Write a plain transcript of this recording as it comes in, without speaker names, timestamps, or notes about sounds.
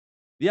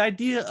The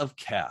idea of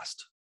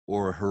caste,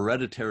 or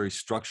hereditary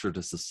structure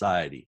to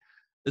society,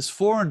 is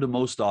foreign to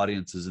most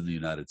audiences in the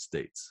United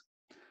States.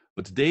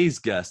 But today's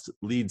guest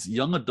leads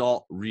young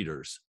adult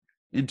readers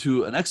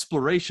into an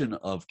exploration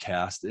of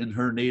caste in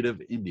her native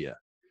India.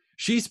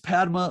 She's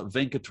Padma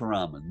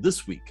Venkataraman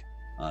this week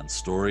on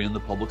Story in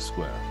the Public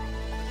Square.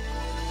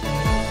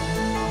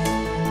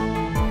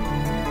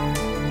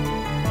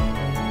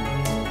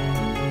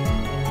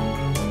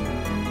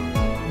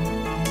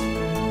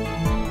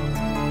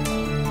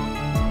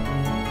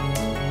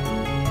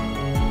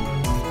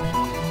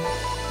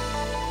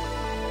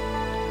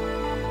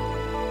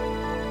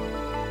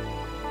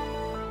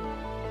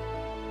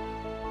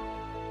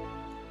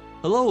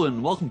 Hello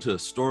and welcome to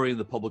Story in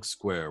the Public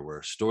Square,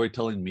 where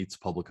storytelling meets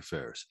public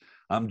affairs.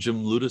 I'm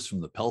Jim Ludis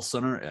from the Pell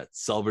Center at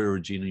Salve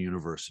Regina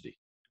University.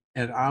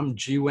 And I'm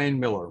G. Wayne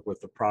Miller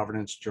with the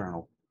Providence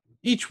Journal.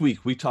 Each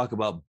week we talk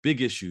about big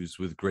issues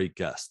with great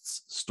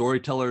guests,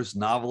 storytellers,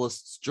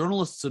 novelists,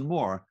 journalists, and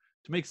more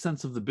to make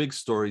sense of the big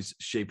stories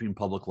shaping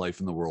public life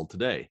in the world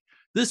today.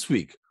 This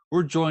week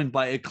we're joined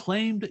by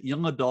acclaimed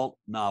young adult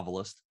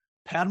novelist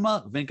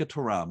Padma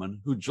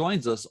Venkataraman, who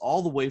joins us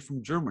all the way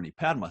from Germany.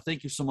 Padma,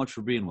 thank you so much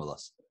for being with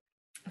us.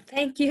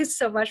 Thank you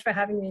so much for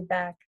having me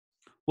back.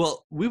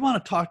 Well, we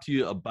want to talk to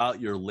you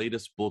about your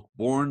latest book,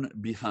 Born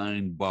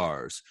Behind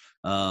Bars.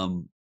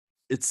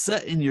 It's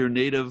set in your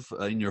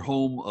in your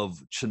home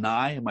of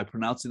Chennai. Am I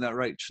pronouncing that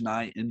right?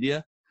 Chennai,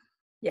 India?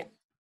 Yeah.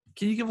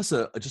 Can you give us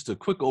just a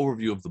quick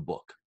overview of the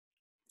book?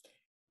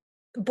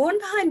 Born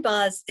Behind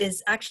Bars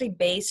is actually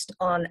based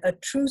on a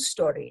true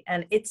story,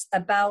 and it's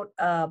about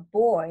a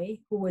boy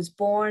who was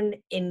born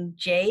in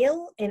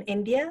jail in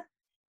India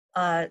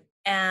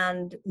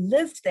and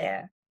lived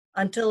there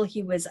until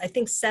he was, I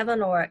think,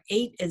 7 or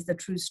 8 is the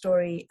true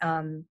story.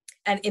 And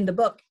in the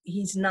book,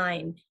 he's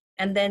 9.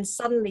 And then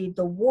suddenly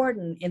the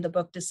warden in the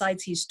book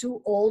decides he's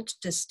too old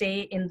to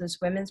stay in this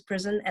women's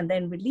prison and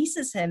then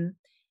releases him.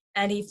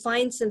 And he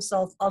finds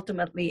himself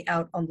ultimately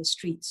out on the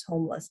streets,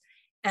 homeless.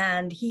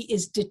 And he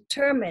is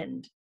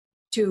determined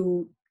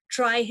to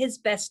try his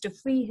best to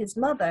free his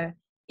mother,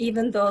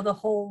 even though the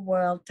whole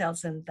world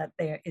tells him that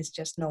there is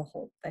just no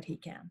hope that he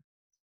can.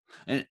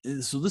 And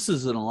so this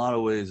is in a lot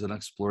of ways an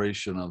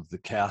exploration of the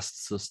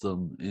caste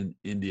system in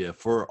India.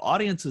 For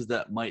audiences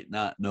that might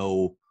not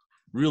know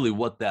really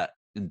what that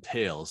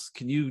entails,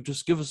 can you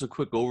just give us a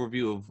quick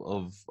overview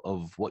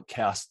of what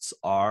castes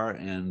are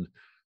and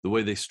the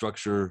way they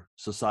structure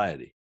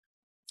society?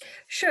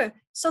 Sure.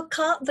 So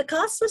the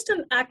caste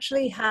system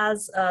actually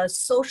has a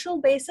social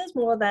basis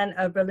more than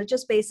a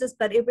religious basis,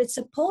 but it was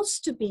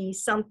supposed to be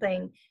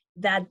something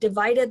that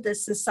divided the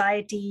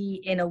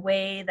society in a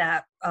way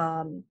that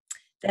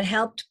that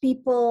helped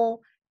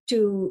people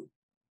to,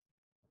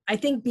 I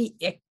think, be,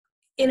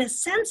 in a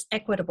sense,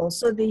 equitable.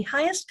 So the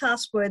highest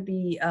caste were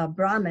the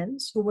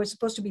Brahmins, who were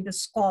supposed to be the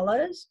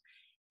scholars,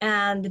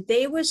 and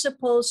they were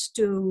supposed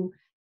to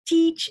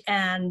teach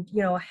and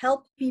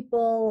help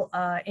people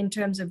in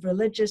terms of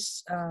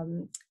religious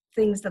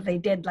things that they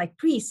did, like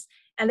priests.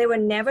 And they were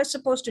never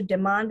supposed to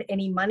demand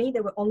any money.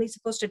 They were only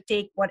supposed to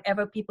take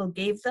whatever people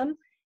gave them,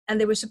 and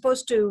they were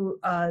supposed to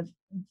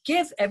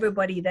give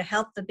everybody the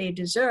help that they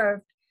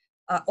deserved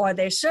or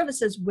their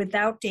services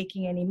without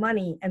taking any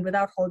money and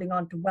without holding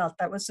on to wealth.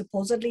 That was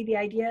supposedly the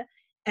idea.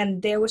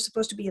 And they were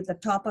supposed to be at the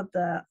top of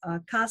the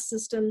caste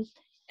system.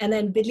 And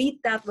then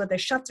beneath that were the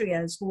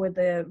Kshatriyas, who were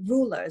the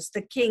rulers,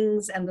 the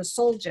kings and the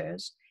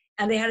soldiers.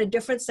 And they had a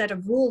different set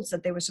of rules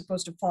that they were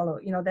supposed to follow.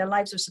 Their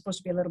lives were supposed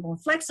to be a little more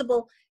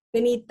flexible.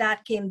 Beneath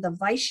that came the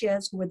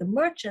Vaishyas, who were the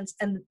merchants.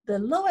 And the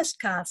lowest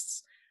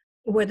castes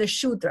were the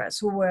Shudras,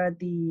 who were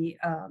the,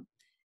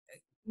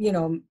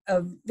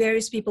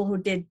 various people who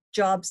did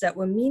jobs that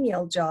were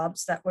menial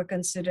jobs that were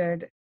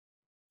considered,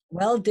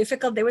 well,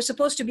 difficult. They were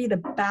supposed to be the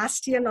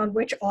bastion on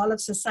which all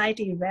of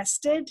society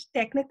rested,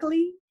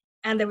 technically.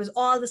 And there was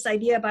all this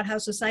idea about how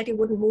society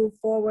wouldn't move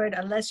forward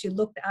unless you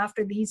looked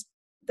after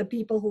the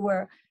people who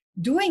were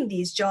doing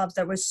these jobs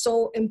that were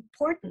so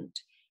important.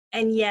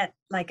 And yet,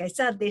 like I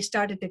said, they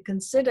started to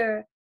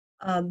consider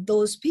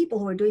those people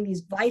who were doing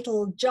these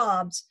vital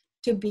jobs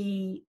to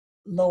be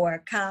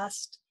lower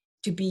caste,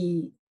 to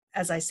be,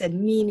 as I said,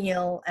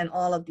 menial, and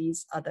all of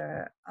these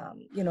other,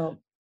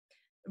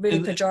 really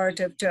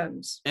pejorative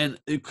terms. And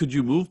could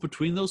you move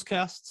between those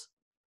castes?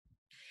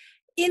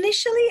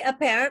 Initially,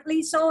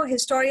 apparently so.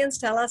 Historians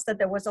tell us that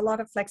there was a lot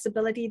of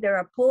flexibility. There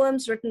are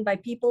poems written by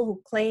people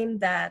who claim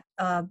that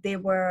they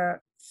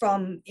were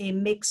from a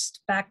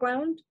mixed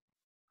background,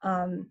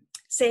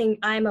 saying,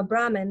 I'm a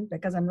Brahmin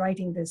because I'm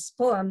writing this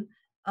poem.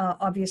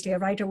 Obviously, a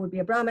writer would be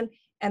a Brahmin.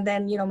 And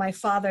then, my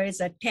father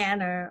is a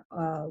tanner,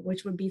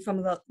 which would be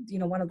from the,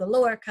 one of the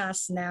lower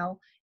castes now,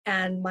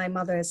 and my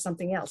mother is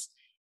something else.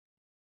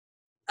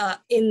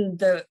 In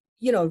the,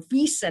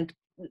 recent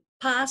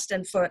past,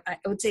 and I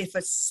would say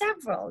for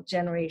several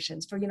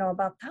generations, for,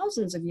 about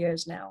thousands of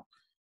years now,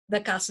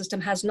 the caste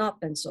system has not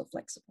been so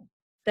flexible.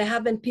 There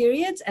have been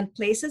periods and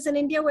places in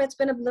India where it's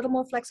been a little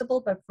more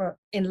flexible, but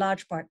in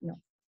large part, no.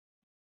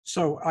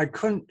 So I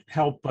couldn't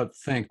help but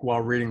think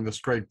while reading this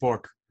great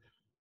book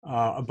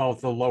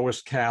about the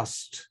lowest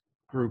caste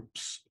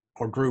groups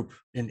or group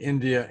in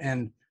India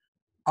and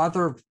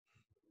other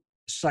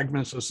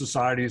segments of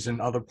societies in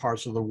other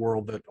parts of the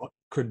world that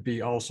could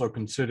be also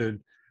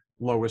considered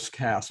lowest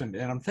caste. And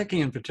I'm thinking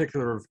in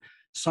particular of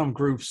some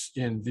groups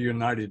in the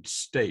United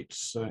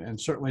States, and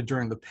certainly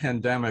during the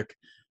pandemic,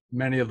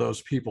 many of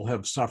those people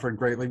have suffered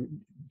greatly.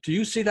 Do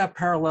you see that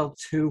parallel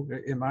too?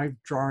 Am I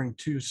drawing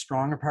too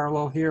strong a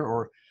parallel here,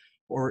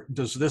 or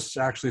does this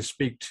actually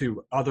speak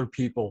to other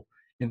people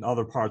in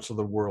other parts of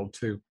the world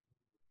too?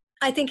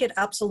 I think it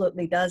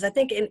absolutely does. I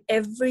think in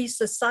every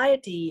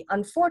society,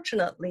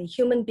 unfortunately,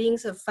 human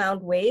beings have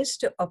found ways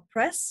to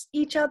oppress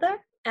each other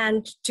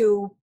and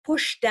to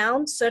push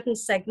down certain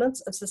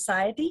segments of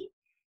society.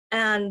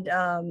 And,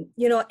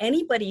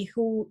 anybody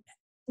who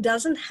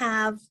doesn't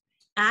have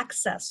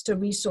access to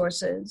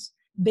resources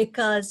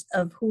because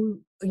of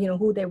who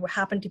they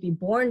happen to be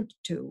born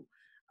to,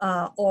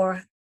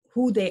 or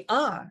who they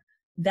are,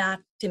 that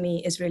to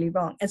me is really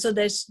wrong. And so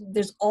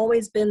there's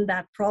always been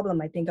that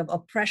problem, I think, of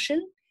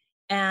oppression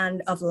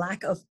and of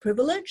lack of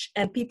privilege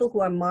and people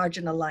who are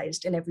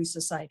marginalized in every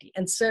society.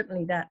 And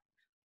certainly that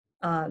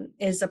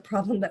is a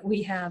problem that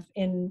we have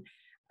in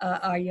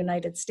our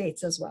United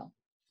States as well.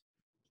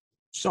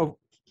 So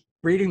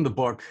reading the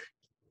book,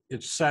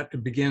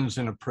 it begins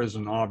in a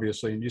prison,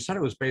 obviously, and you said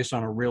it was based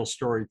on a real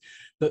story.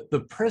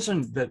 The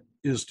prison that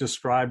is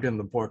described in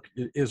the book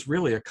is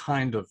really a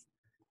kind of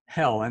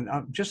hell. And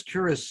I'm just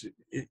curious,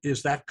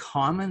 is that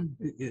common?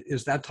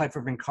 Is that type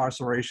of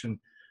incarceration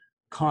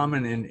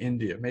common in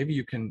India? Maybe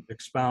you can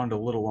expound a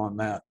little on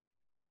that.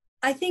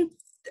 I think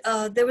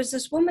there was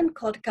this woman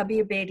called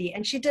Kabir Bedi,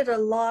 and she did a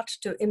lot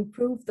to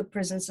improve the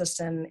prison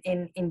system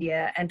in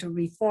India and to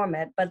reform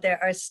it. But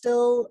there are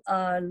still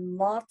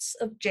lots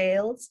of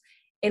jails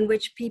in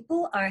which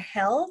people are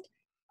held,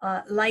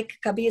 like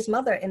Kabir's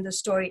mother in the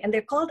story, and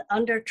they're called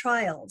under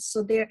trials.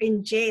 So they're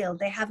in jail.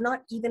 They have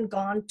not even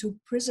gone to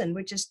prison,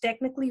 which is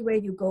technically where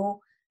you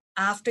go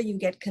after you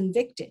get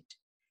convicted.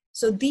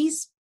 So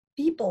these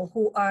people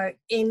who are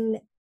in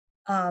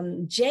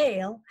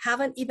jail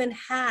haven't even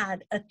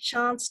had a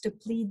chance to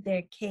plead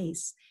their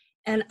case.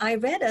 And I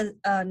read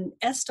an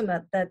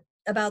estimate that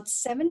about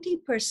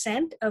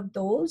 70% of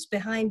those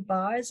behind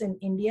bars in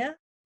India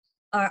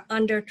are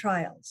under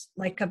trials,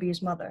 like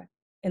Kabir's mother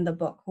in the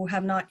book, who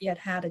have not yet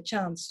had a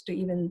chance to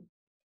even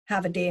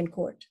have a day in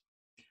court.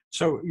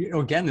 So,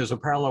 again, there's a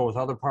parallel with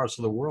other parts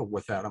of the world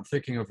with that. I'm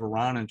thinking of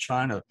Iran and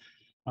China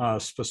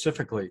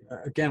specifically.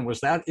 Again,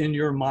 was that in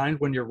your mind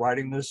when you're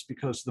writing this?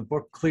 Because the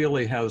book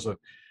clearly has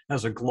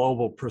a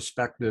global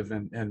perspective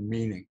and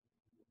meaning.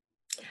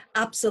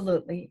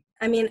 Absolutely.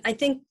 I mean, I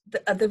think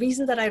the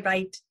reason that I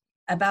write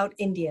about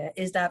India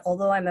is that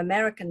although I'm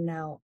American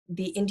now,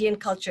 the Indian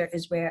culture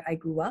is where I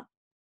grew up.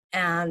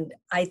 And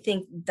I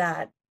think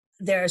that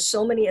there are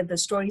so many of the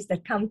stories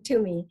that come to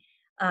me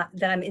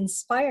that I'm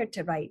inspired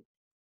to write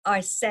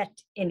are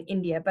set in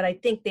India, but I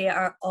think they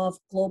are of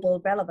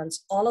global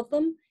relevance, all of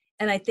them.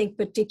 And I think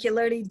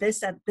particularly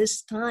this at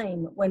this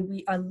time when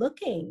we are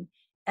looking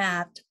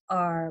at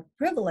our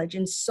privilege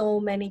in so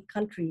many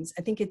countries,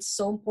 I think it's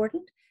so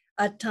important.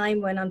 A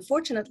time when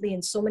unfortunately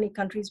in so many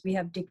countries we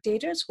have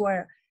dictators who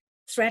are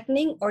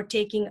threatening or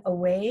taking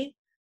away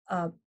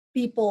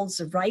people's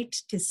right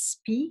to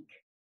speak.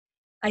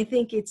 I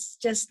think it's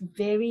just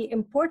very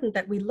important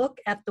that we look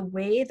at the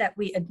way that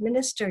we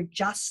administer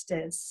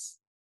justice,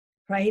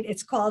 right?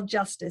 It's called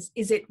justice.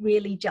 Is it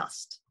really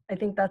just? I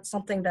think that's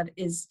something that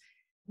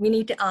we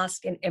need to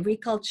ask in every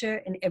culture,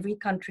 in every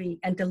country,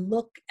 and to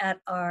look at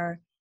our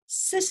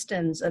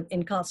systems of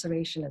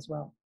incarceration as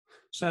well.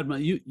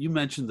 Sadma, you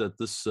mentioned that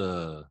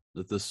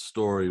this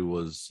story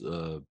was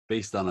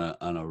based on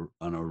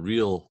a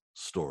real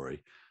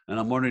story, and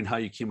I'm wondering how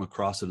you came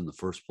across it in the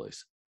first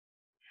place.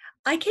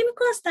 I came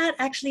across that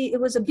actually.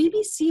 It was a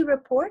BBC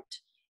report,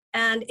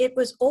 and it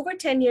was over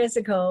 10 years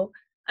ago.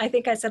 I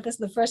think I said this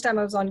the first time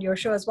I was on your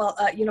show as well.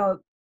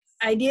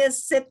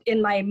 Ideas sit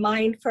in my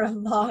mind for a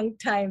long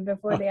time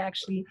before they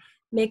actually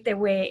make their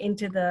way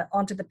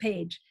onto the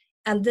page,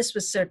 and this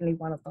was certainly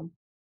one of them.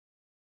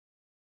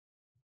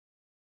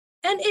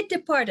 And it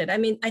departed. I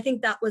mean, I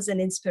think that was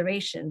an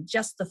inspiration,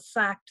 just the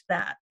fact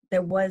that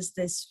there was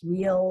this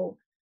real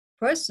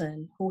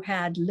person who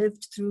had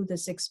lived through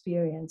this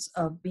experience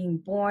of being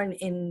born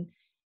in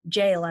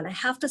jail. And I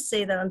have to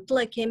say that until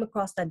I came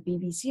across that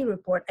BBC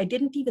report, I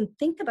didn't even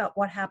think about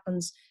what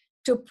happens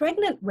to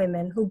pregnant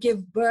women who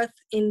give birth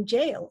in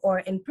jail or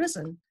in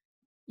prison.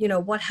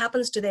 What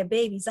happens to their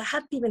babies? I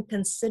hadn't even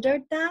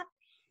considered that.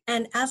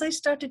 And as I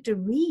started to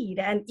read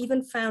and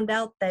even found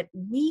out that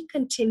we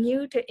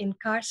continue to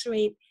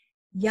incarcerate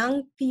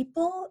young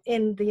people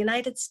in the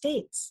United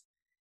States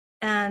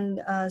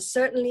and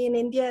certainly in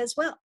India as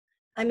well.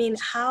 I mean,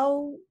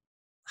 how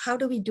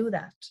do we do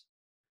that?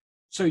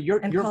 So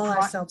call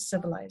ourselves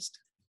civilized?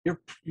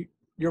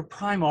 Your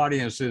prime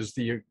audience is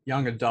the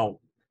young adult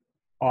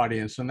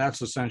audience, and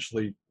that's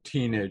essentially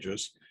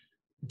teenagers.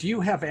 Do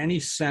you have any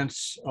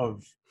sense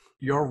of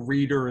your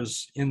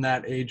readers in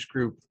that age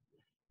group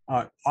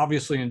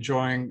obviously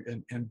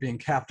enjoying and being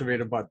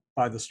captivated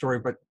by the story,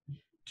 but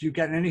do you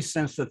get any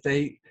sense that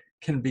they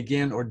can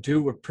begin or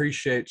do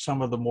appreciate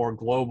some of the more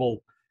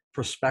global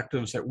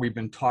perspectives that we've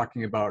been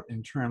talking about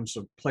in terms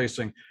of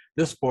placing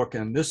this book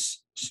and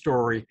this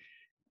story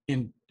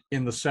in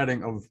the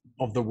setting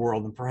of the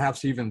world and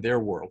perhaps even their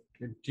world?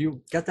 Do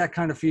you get that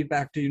kind of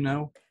feedback? Do you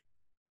know?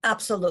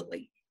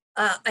 Absolutely.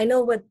 I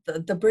know with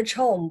the Bridge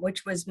Home,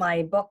 which was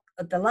my book,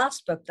 the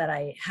last book that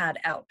I had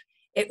out,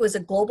 it was a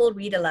global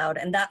read aloud.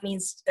 And that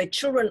means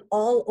children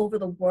all over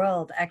the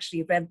world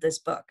actually read this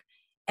book.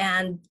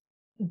 And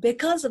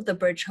because of the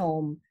Bridge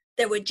Home,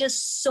 there were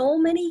just so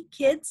many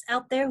kids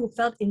out there who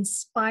felt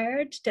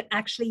inspired to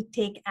actually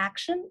take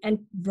action and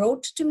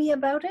wrote to me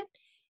about it.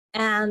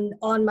 And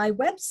on my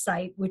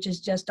website, which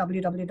is just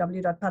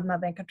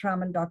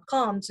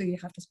www.padmavenkatraman.com, so you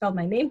have to spell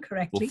my name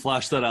correctly. We'll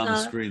flash that on the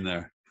screen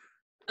there.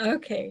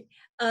 Okay.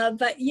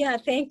 But yeah,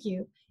 thank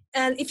you.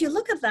 And if you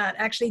look at that,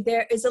 actually,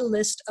 there is a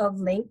list of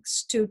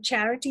links to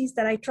charities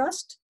that I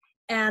trust.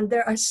 And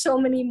there are so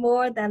many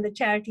more than the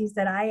charities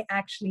that I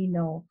actually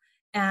know.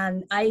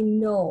 And I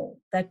know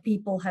that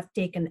people have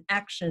taken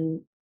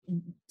action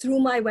through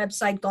my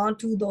website, gone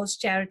to those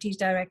charities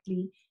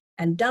directly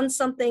and done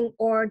something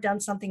or done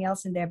something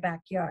else in their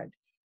backyard.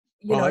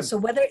 So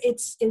whether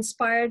it's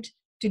inspired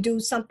to do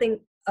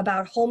something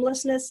about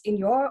homelessness in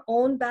your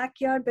own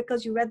backyard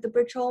because you read The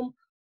Bridge Home,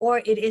 or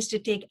it is to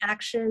take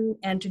action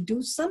and to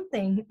do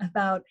something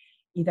about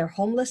either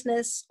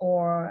homelessness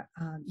or,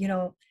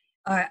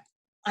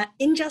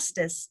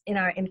 injustice in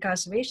our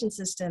incarceration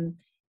system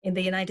in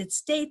the United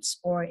States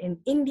or in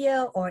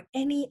India or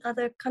any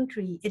other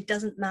country, it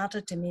doesn't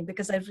matter to me,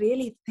 because I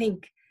really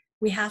think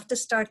we have to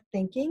start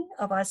thinking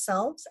of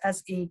ourselves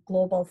as a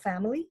global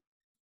family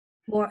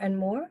more and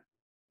more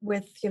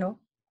with,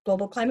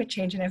 global climate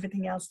change and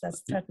everything else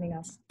that's threatening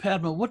us.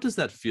 Padma, what does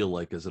that feel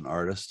like as an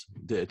artist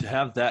to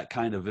have that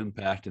kind of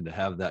impact and to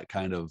have that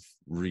kind of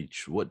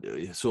reach?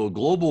 So a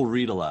global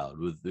read aloud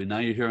now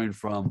you're hearing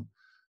from,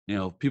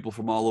 people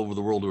from all over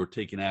the world who are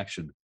taking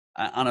action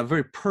on a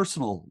very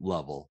personal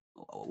level.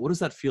 What does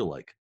that feel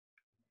like?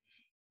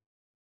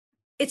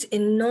 It's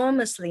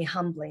enormously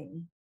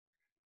humbling.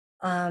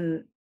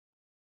 And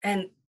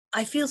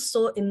I feel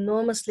so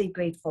enormously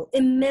grateful,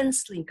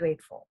 immensely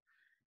grateful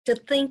to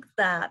think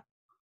that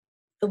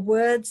the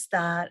words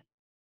that,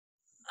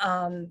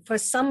 for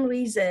some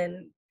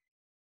reason,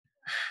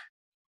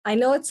 I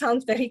know it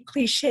sounds very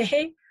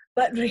cliche,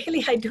 but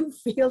really I do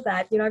feel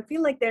that, I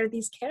feel like there are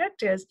these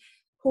characters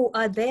who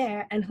are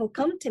there and who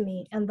come to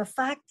me. And the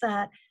fact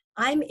that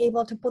I'm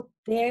able to put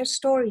their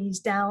stories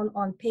down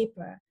on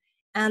paper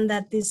and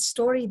that this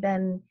story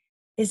then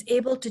is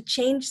able to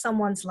change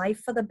someone's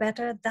life for the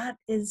better, that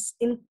is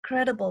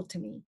incredible to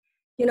me.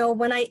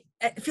 When I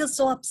feel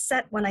so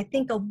upset when I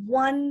think of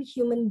one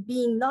human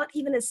being, not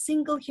even a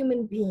single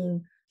human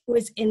being who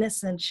is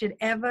innocent should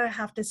ever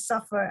have to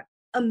suffer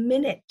a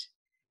minute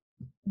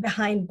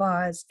behind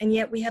bars. And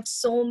yet we have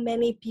so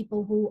many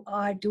people who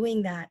are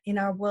doing that in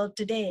our world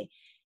today.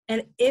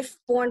 And if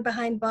Born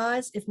Behind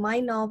Bars, if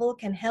my novel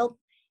can help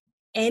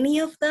any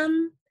of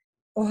them,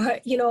 or,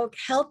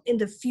 help in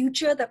the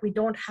future that we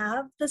don't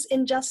have this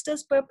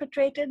injustice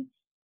perpetrated,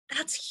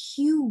 that's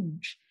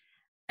huge.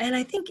 And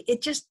I think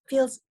it just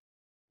feels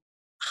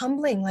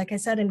humbling, like I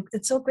said, and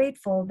it's so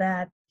grateful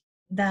that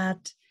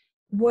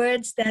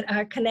words that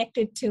are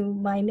connected to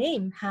my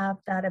name have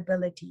that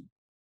ability.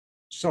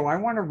 So I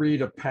want to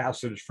read a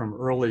passage from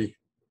early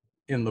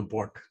in the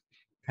book,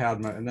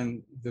 Padma, and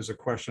then there's a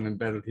question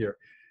embedded here.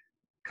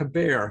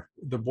 Kabir,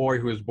 the boy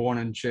who is born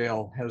in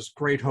jail, has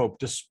great hope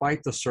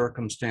despite the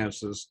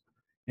circumstances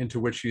into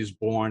which he is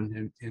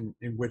born and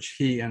in which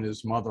he and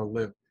his mother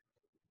live.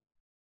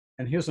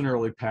 And here's an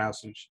early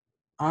passage.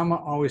 Amma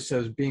always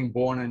says being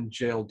born in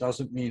jail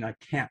doesn't mean I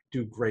can't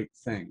do great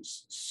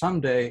things.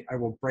 Someday I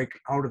will break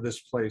out of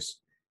this place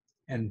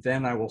and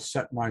then I will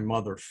set my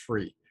mother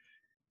free.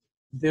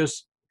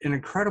 There's an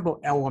incredible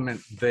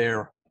element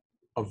there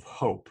of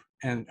hope.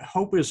 And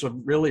hope is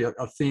really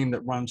a theme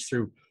that runs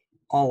through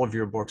all of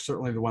your books,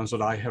 certainly the ones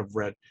that I have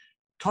read.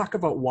 Talk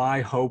about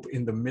why hope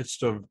in the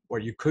midst of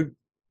what you could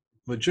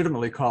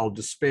legitimately call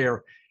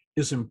despair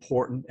is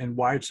important and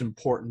why it's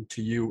important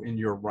to you in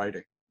your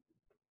writing.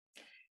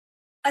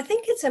 I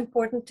think it's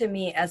important to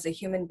me as a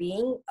human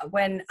being.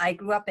 When I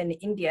grew up in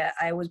India,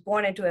 I was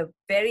born into a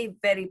very,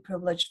 very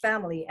privileged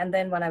family. And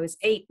then when I was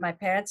 8, my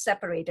parents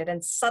separated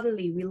and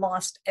suddenly we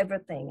lost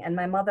everything. And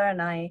my mother and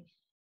I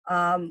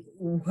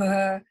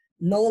were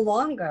no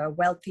longer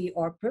wealthy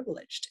or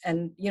privileged.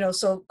 And,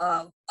 so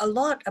a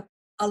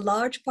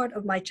large part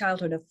of my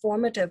childhood, a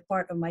formative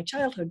part of my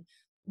childhood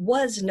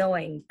was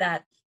knowing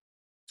that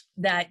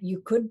you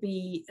could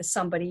be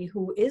somebody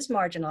who is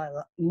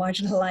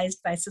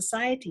marginalized by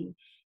society.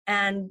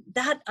 And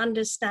that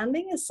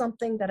understanding is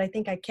something that I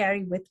think I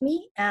carry with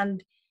me.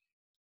 And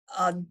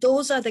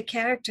those are the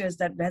characters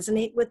that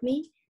resonate with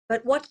me.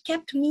 But what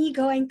kept me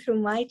going through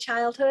my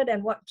childhood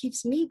and what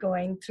keeps me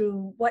going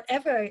through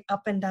whatever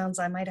up and downs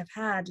I might have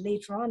had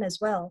later on as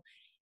well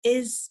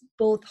is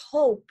both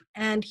hope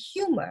and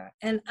humor.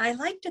 And I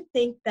like to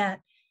think that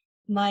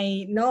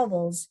my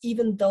novels,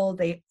 even though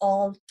they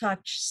all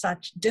touch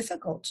such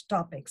difficult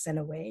topics in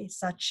a way,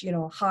 such,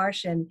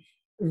 harsh and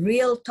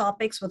real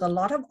topics with a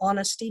lot of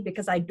honesty,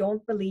 because I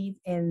don't believe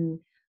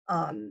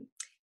um,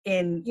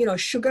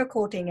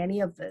 sugarcoating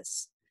any of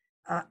this.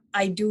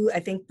 I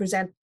think,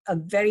 present a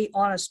very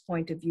honest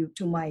point of view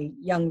to my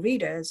young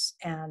readers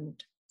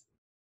and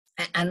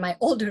my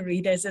older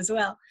readers as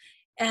well.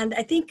 And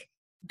I think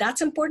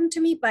that's important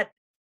to me, but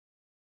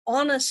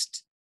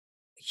honest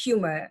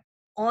humor,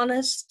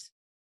 honest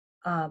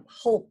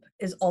hope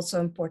is also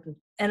important.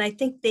 And I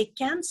think they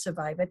can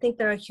survive. I think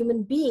there are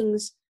human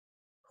beings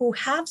who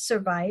have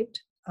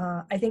survived.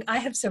 I think I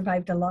have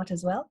survived a lot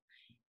as well.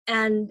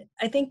 And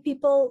I think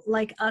people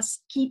like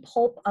us keep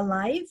hope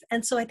alive.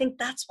 And so I think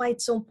that's why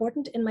it's so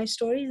important in my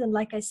stories. And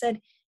like I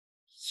said,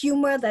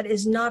 humor that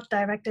is not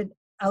directed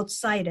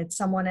outside at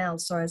someone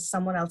else or at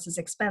someone else's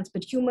expense,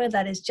 but humor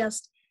that is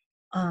just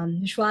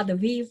joie de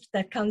vivre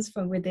that comes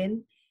from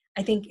within,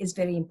 I think is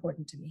very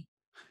important to me.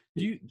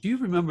 Do you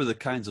remember the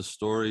kinds of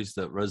stories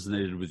that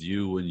resonated with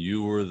you when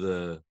you were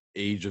the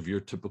age of your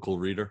typical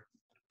reader?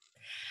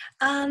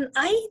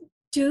 I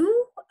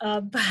do,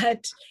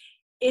 but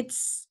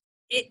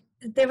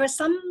there were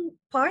some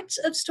parts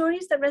of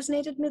stories that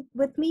resonated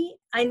with me.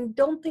 I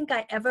don't think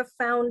I ever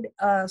found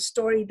a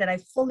story that I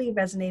fully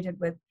resonated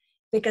with,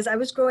 because I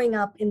was growing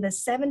up in the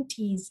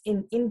 70s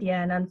in India,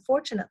 and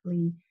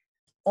unfortunately,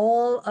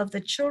 all of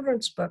the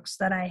children's books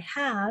that I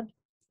had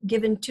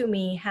given to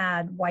me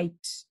had white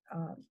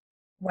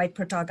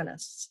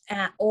protagonists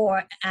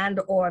or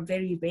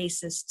very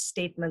racist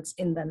statements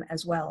in them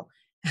as well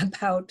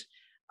about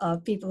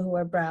people who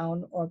are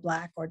brown or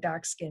black or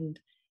dark-skinned.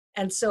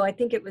 And so I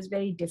think it was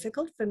very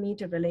difficult for me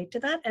to relate to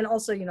that. And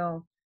also,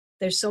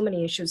 there's so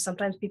many issues.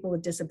 Sometimes people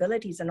with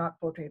disabilities are not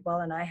portrayed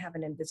well, and I have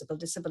an invisible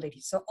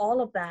disability. So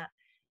all of that,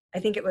 I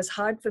think it was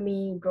hard for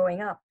me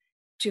growing up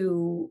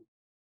to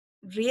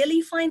really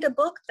find a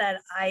book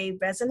that I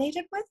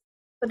resonated with,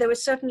 but there were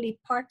certainly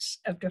parts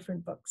of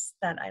different books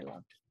that I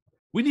loved.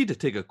 We need to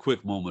take a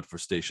quick moment for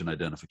station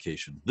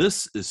identification.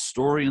 This is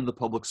Story in the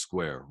Public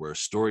Square, where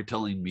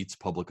storytelling meets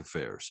public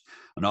affairs.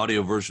 An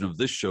audio version of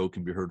this show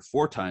can be heard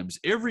 4 times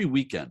every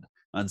weekend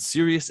on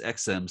Sirius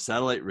XM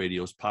satellite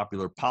radio's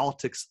popular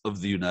Politics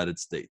of the United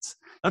States.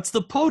 That's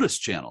the POTUS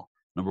channel,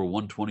 number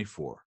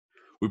 124.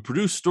 We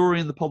produce Story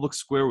in the Public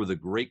Square with a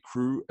great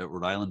crew at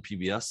Rhode Island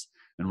PBS,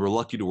 and we're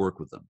lucky to work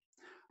with them.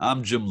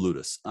 I'm Jim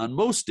Ludes. On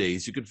most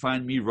days, you can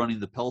find me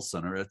running the Pell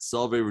Center at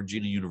Salve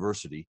Regina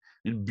University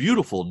in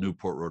beautiful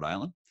Newport, Rhode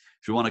Island.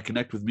 If you want to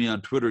connect with me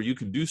on Twitter, you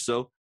can do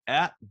so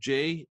at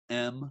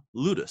JM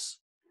Ludes.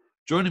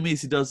 Joining me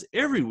as he does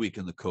every week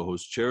in the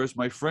co-host chair is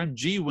my friend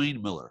G.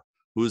 Wayne Miller,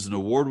 who is an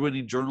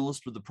award-winning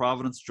journalist with the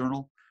Providence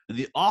Journal and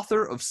the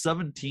author of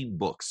 17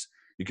 books.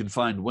 You can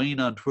find Wayne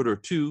on Twitter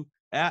too,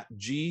 at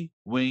G.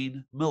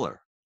 Wayne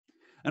Miller.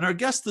 And our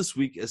guest this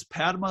week is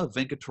Padma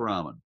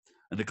Venkataraman,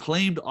 an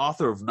acclaimed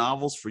author of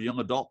novels for young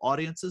adult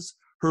audiences.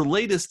 Her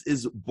latest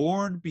is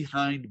Born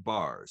Behind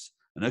Bars,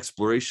 an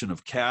exploration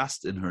of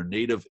caste in her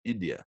native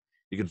India.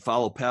 You can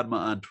follow Padma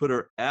on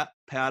Twitter at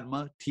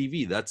Padma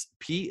TV. That's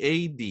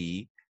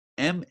PADMATV.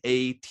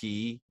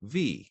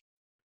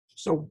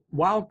 So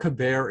while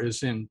Kabir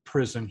is in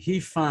prison, he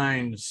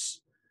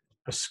finds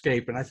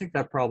escape, and I think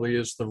that probably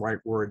is the right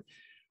word,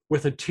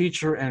 with a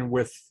teacher and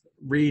with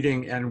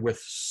reading and with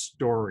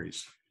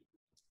stories.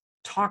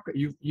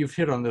 You've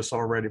hit on this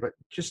already, but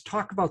just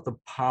talk about the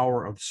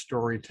power of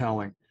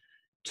storytelling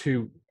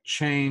to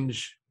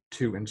change,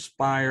 to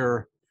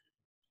inspire,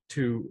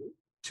 to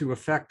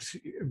affect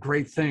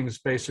great things,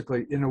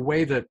 basically, in a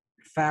way that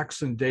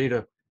facts and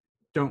data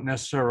don't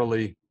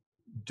necessarily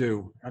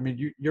do. I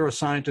mean, you're a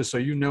scientist, so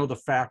you know the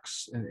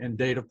facts and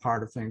data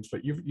part of things,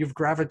 but you've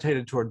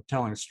gravitated toward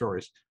telling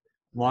stories.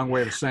 Long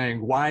way of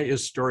saying, why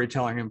is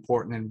storytelling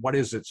important and what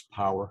is its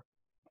power?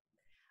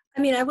 I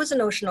mean, I was an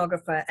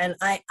oceanographer, and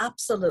I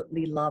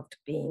absolutely loved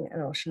being an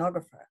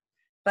oceanographer.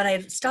 But I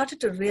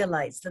started to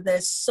realize that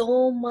there's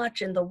so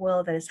much in the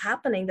world that is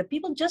happening that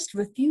people just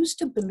refuse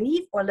to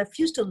believe or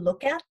refuse to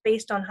look at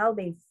based on how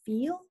they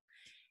feel.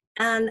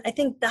 And I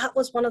think that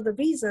was one of the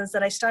reasons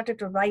that I started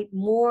to write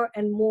more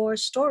and more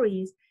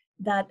stories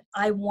that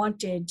I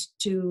wanted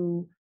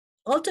to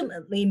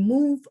ultimately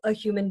move a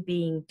human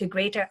being to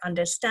greater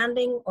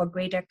understanding or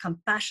greater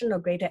compassion or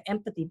greater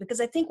empathy.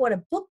 Because I think what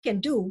a book can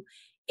do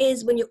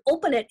is when you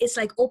open it, it's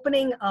like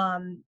opening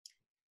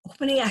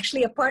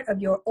actually a part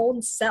of your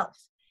own self.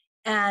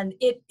 And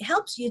it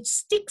helps you, it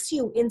sticks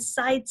you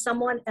inside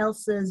someone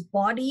else's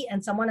body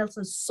and someone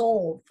else's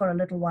soul for a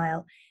little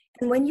while.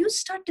 And when you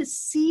start to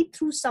see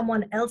through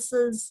someone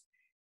else's,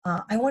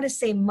 I want to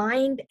say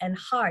mind and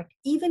heart,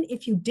 even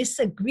if you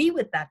disagree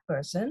with that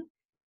person,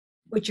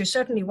 which you're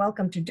certainly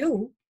welcome to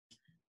do,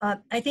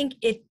 I think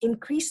it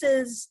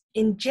increases,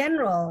 in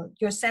general,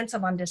 your sense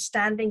of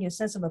understanding, your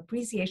sense of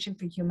appreciation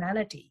for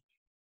humanity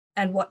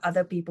and what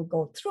other people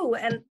go through.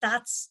 And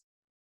that's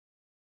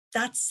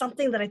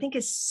something that I think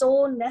is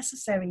so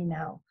necessary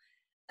now.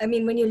 I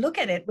mean, when you look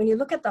at it, when you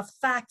look at the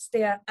facts,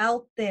 they are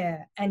out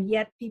there, and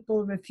yet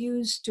people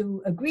refuse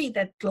to agree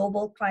that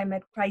global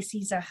climate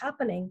crises are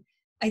happening.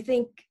 I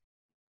think,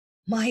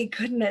 my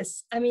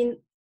goodness, I mean,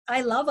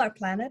 I love our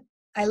planet.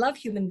 I love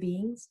human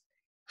beings.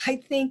 I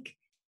think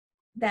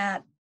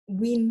that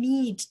we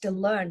need to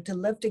learn to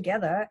live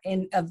together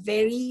in a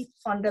very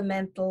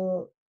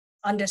fundamental,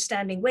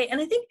 understanding way.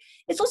 And I think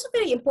it's also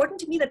very important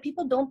to me that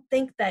people don't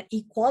think that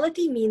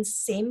equality means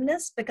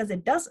sameness, because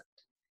it doesn't.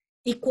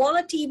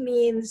 Equality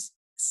means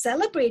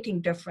celebrating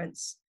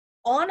difference,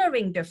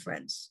 honoring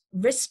difference,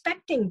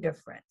 respecting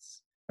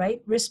difference,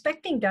 right?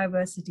 Respecting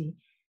diversity.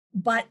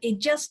 But it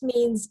just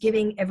means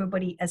giving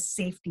everybody a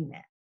safety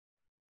net.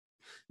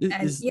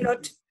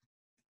 And,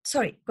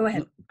 sorry, go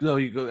ahead. No,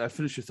 you go. I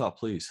finish your thought,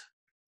 please.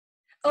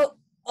 Oh,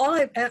 all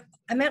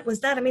I meant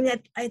was that, I mean,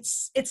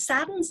 it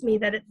saddens me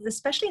that,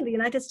 especially in the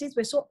United States,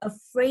 we're so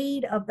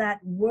afraid of that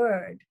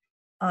word,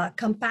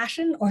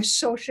 compassion, or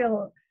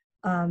social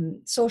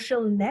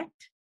net,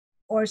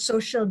 or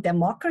social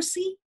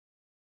democracy.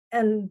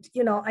 And,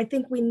 I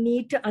think we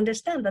need to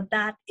understand that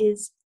that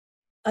is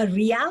a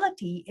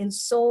reality in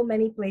so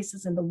many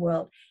places in the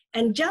world.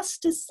 And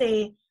just to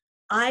say,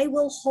 I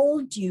will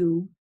hold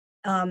you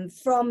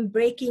from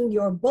breaking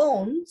your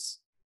bones,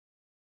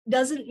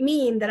 doesn't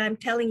mean that I'm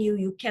telling you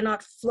you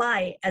cannot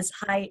fly as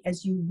high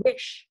as you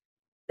wish.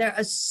 There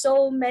are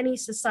so many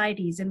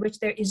societies in which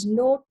there is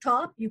no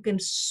top, you can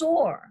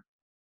soar,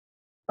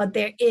 but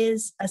there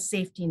is a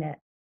safety net.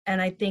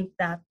 And I think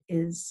that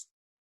is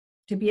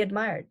to be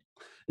admired.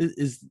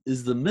 Is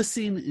the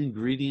missing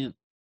ingredient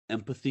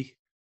empathy?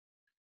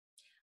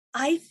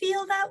 I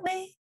feel that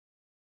way.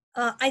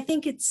 I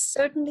think it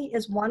certainly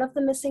is one of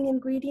the missing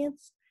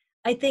ingredients.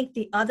 I think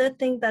the other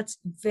thing that's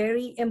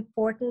very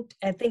important,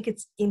 I think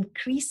it's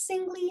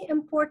increasingly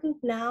important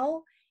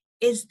now,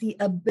 is the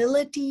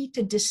ability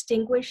to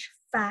distinguish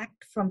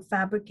fact from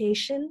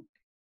fabrication.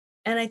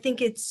 And I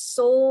think it's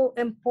so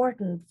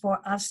important for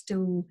us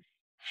to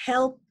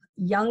help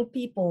young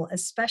people,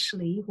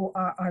 especially who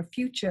are our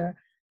future,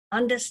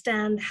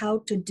 understand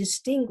how to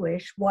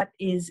distinguish what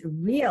is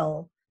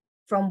real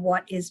from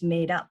what is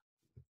made up.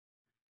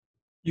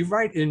 You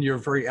write in your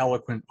very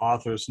eloquent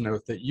author's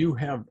note that you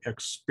have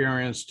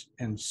experienced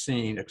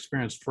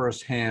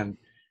firsthand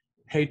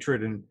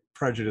hatred and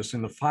prejudice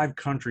in the 5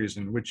 countries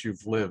in which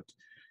you've lived.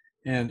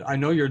 And I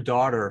know your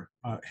daughter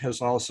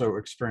has also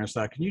experienced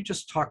that. Can you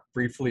just talk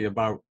briefly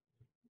about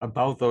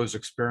those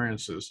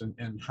experiences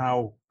and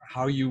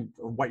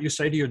what you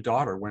say to your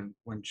daughter when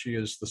she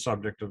is the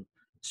subject of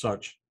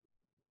such?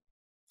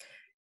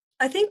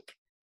 I think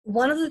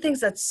one of the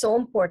things that's so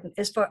important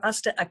is for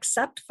us to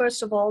accept,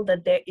 first of all,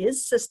 that there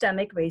is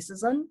systemic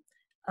racism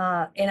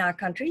in our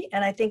country.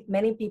 And I think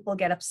many people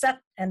get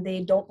upset and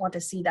they don't want to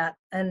see that.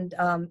 And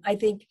I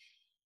think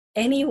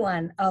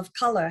anyone of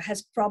color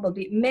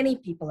many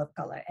people of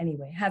color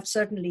anyway, have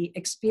certainly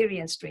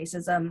experienced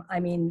racism. I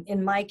mean,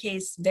 in my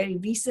case, very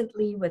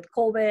recently with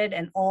COVID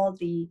and all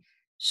the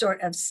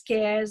sort of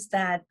scares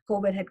that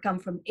COVID had come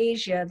from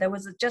Asia, there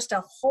was just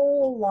a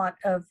whole lot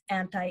of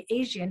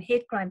anti-Asian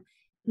hate crime.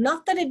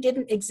 Not that it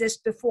didn't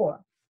exist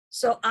before.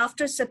 So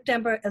after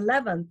September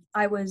 11th,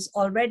 I was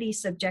already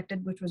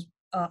subjected, which was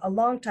a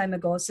long time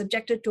ago,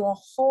 subjected to a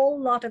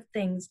whole lot of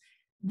things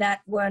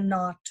that were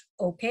not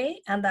okay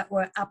and that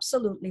were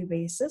absolutely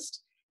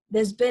racist.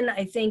 There's been,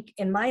 I think,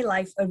 in my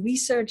life, a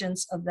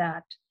resurgence of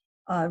that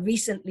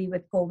recently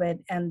with COVID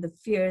and the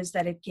fears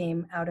that it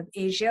came out of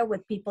Asia,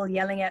 with people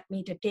yelling at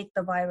me to take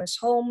the virus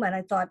home. And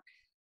I thought,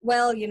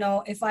 well,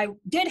 if I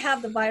did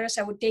have the virus,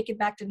 I would take it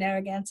back to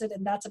Narragansett,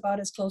 and that's about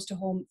as close to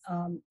home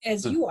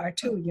as you are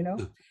too,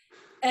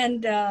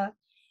 And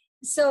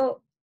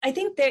so I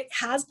think there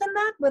has been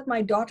that with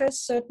my daughter.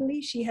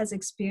 Certainly, she has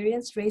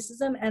experienced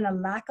racism and a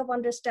lack of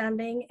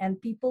understanding, and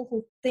people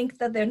who think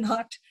that they're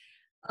not,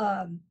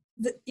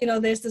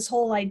 there's this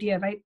whole idea,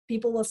 right?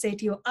 People will say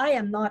to you, I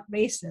am not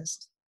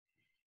racist.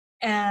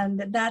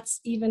 And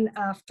that's even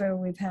after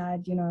we've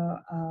had,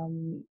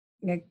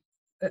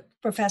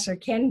 Professor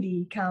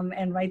Kendi come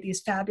and write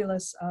these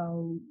fabulous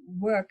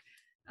work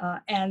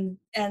and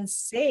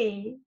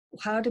say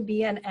how to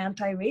be an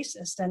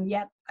anti-racist. And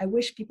yet I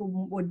wish people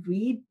would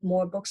read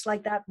more books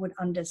like that, would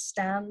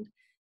understand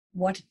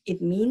what it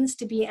means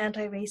to be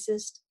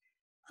anti-racist.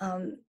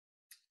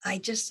 I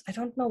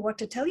don't know what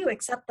to tell you,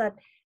 except that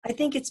I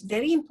think it's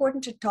very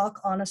important to talk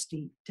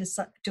honestly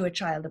to a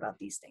child about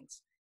these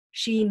things.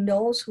 She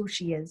knows who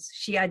she is.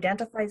 She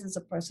identifies as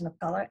a person of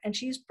color, and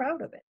she's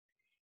proud of it.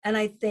 And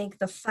I think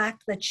the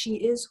fact that she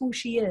is who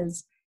she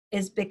is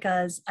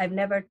because I've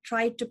never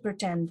tried to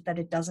pretend that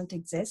it doesn't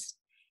exist.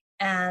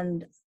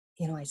 And,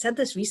 I said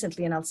this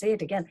recently and I'll say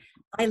it again.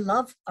 I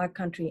love our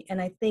country.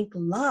 And I think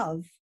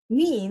love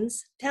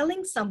means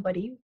telling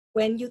somebody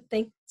when you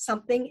think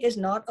something is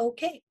not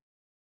okay.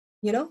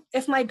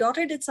 If my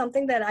daughter did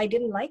something that I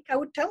didn't like, I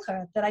would tell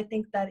her that I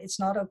think that it's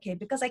not okay,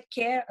 because I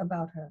care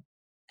about her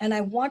and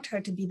I want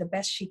her to be the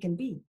best she can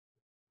be.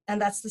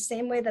 And that's the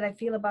same way that I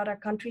feel about our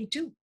country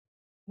too.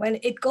 When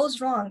it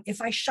goes wrong,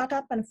 if I shut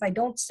up and if I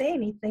don't say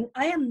anything,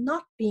 I am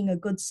not being a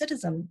good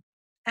citizen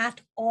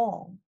at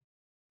all.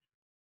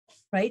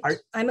 Right?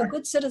 I'm a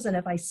good citizen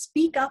if I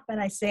speak up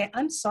and I say,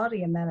 I'm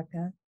sorry,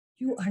 America,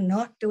 you are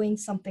not doing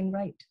something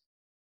right.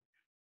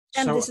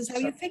 And this is how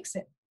you fix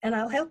it. And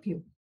I'll help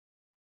you.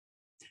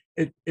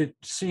 It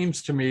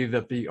seems to me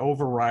that the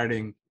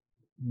overriding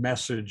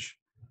message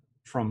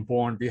from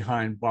Born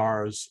Behind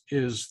Bars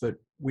is that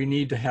we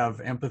need to have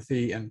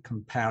empathy and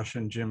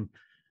compassion. Jim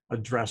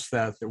addressed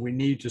that we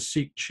need to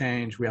seek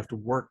change. We have to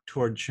work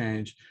toward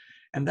change.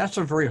 And that's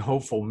a very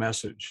hopeful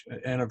message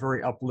and a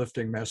very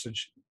uplifting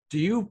message. Do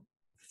you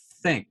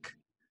think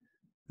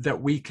that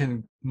we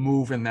can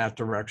move in that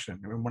direction?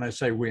 I mean, when I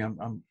say we,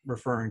 I'm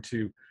referring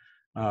to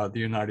the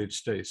United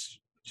States.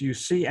 Do you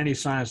see any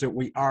signs that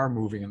we are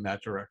moving in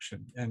that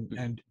direction?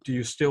 And do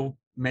you still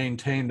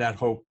maintain that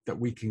hope that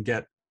we can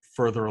get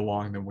further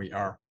along than we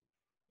are?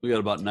 We got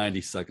about 90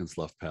 seconds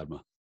left,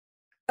 Padma.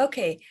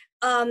 Okay.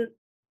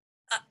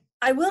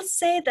 I will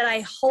say that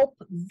I hope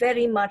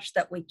very much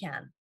that we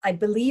can. I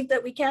believe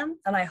that we can,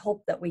 and I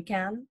hope that we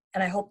can,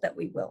 and I hope that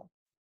we will.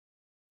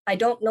 I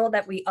don't know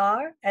that we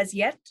are as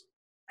yet.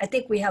 I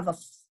think we have a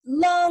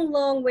long,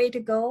 long way to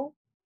go,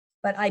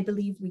 but I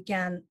believe we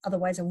can.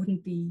 Otherwise, I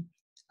wouldn't be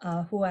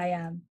who I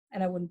am,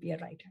 and I wouldn't be a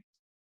writer.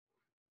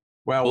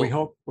 Well,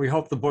 we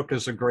hope the book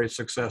is a great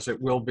success.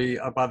 It will be.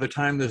 By the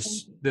time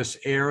this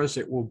airs,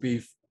 it will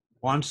be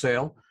on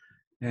sale.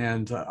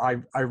 And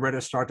I read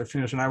it start to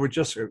finish. And I would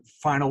just,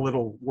 final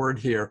little word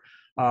here.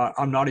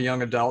 I'm not a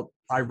young adult.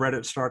 I read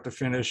it start to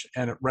finish,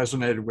 and it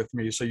resonated with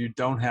me. So you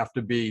don't have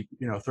to be,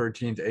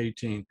 13 to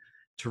 18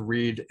 to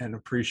read and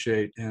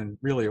appreciate and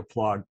really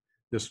applaud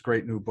this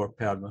great new book,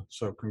 Padma.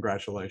 So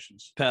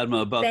congratulations. Padma,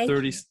 about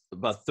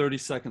 30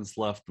 seconds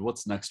left.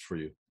 What's next for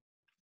you?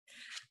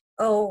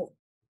 Oh,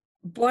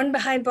 Born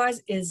Behind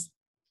Bars is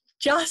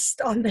just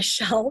on the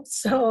shelf.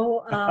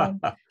 So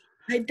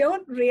I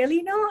don't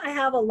really know. I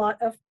have a lot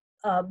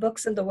of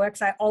books in the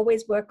works. I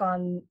always work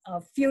on a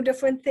few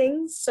different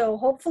things. So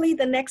hopefully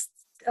the next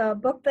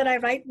book that I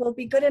write will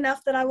be good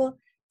enough that I will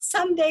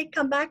someday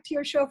come back to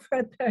your show for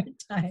a third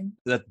time.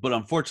 But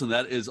unfortunately,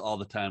 that is all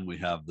the time we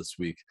have this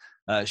week.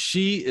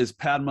 She is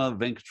Padma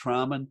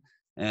Venkatraman,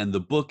 and the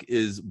book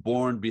is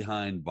Born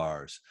Behind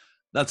Bars.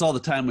 That's all the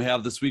time we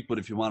have this week, but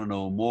if you want to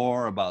know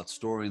more about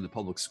Story in the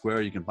Public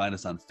Square, you can find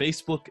us on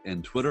Facebook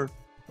and Twitter,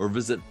 or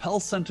visit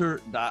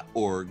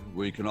pellcenter.org,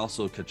 where you can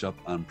also catch up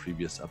on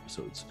previous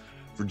episodes.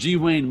 For G.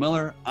 Wayne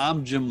Miller,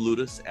 I'm Jim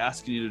Ludis,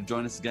 asking you to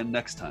join us again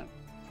next time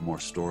for more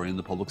Story in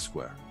the Public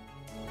Square.